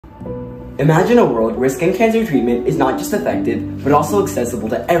Imagine a world where skin cancer treatment is not just effective, but also accessible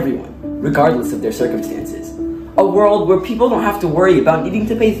to everyone, regardless of their circumstances. A world where people don't have to worry about needing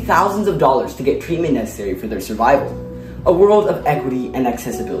to pay thousands of dollars to get treatment necessary for their survival. A world of equity and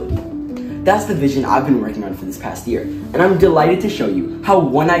accessibility. That's the vision I've been working on for this past year, and I'm delighted to show you how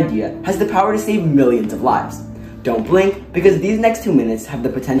one idea has the power to save millions of lives. Don't blink, because these next 2 minutes have the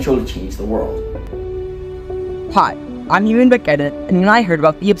potential to change the world. Hi, I'm Heman Bekele, and when I heard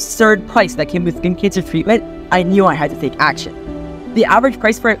about the absurd price that came with skin cancer treatment, I knew I had to take action. The average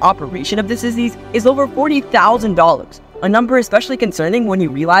price for an operation of this disease is over $40,000, a number especially concerning when you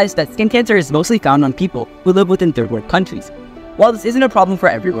realize that skin cancer is mostly found on people who live within third world countries. While this isn't a problem for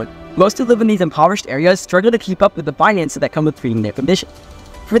everyone, most who live in these impoverished areas struggle to keep up with the finances that come with treating their condition.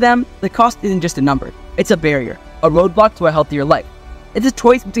 For them, the cost isn't just a number, it's a barrier, a roadblock to a healthier life. It's a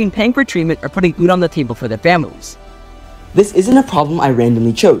choice between paying for treatment or putting food on the table for their families. This isn't a problem I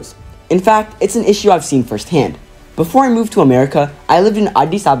randomly chose. In fact, it's an issue I've seen firsthand. Before I moved to America, I lived in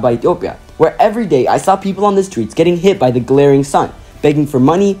Addis Ababa, Ethiopia, where every day I saw people on the streets getting hit by the glaring sun, begging for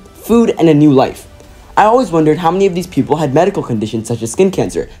money, food, and a new life. I always wondered how many of these people had medical conditions such as skin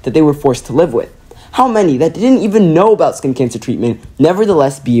cancer that they were forced to live with. How many that didn't even know about skin cancer treatment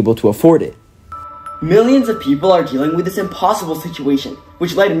nevertheless be able to afford it. Millions of people are dealing with this impossible situation,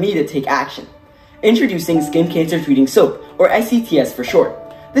 which led me to take action. Introducing Skin Cancer Treating Soap, or SCTS for short.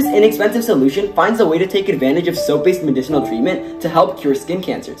 This inexpensive solution finds a way to take advantage of soap-based medicinal treatment to help cure skin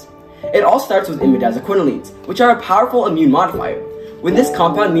cancers. It all starts with imidazoquinolines, which are a powerful immune modifier. When this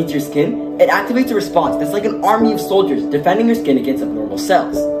compound meets your skin, it activates a response that's like an army of soldiers defending your skin against abnormal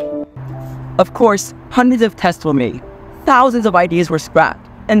cells. Of course, hundreds of tests were made, thousands of ideas were scrapped,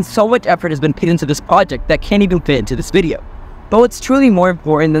 and so much effort has been put into this project that can't even fit into this video. But what's truly more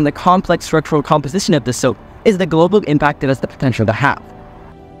important than the complex structural composition of the soap is the global impact it has the potential to have.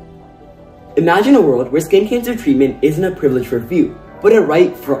 Imagine a world where skin cancer treatment isn't a privilege for few, but a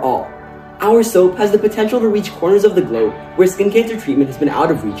right for all. Our soap has the potential to reach corners of the globe where skin cancer treatment has been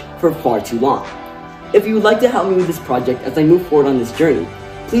out of reach for far too long. If you would like to help me with this project as I move forward on this journey,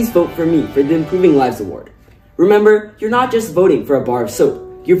 please vote for me for the Improving Lives Award. Remember, you're not just voting for a bar of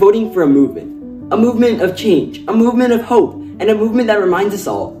soap, you're voting for a movement of change, a movement of hope, and a movement that reminds us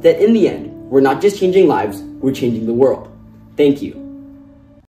all that in the end, we're not just changing lives, we're changing the world. Thank you.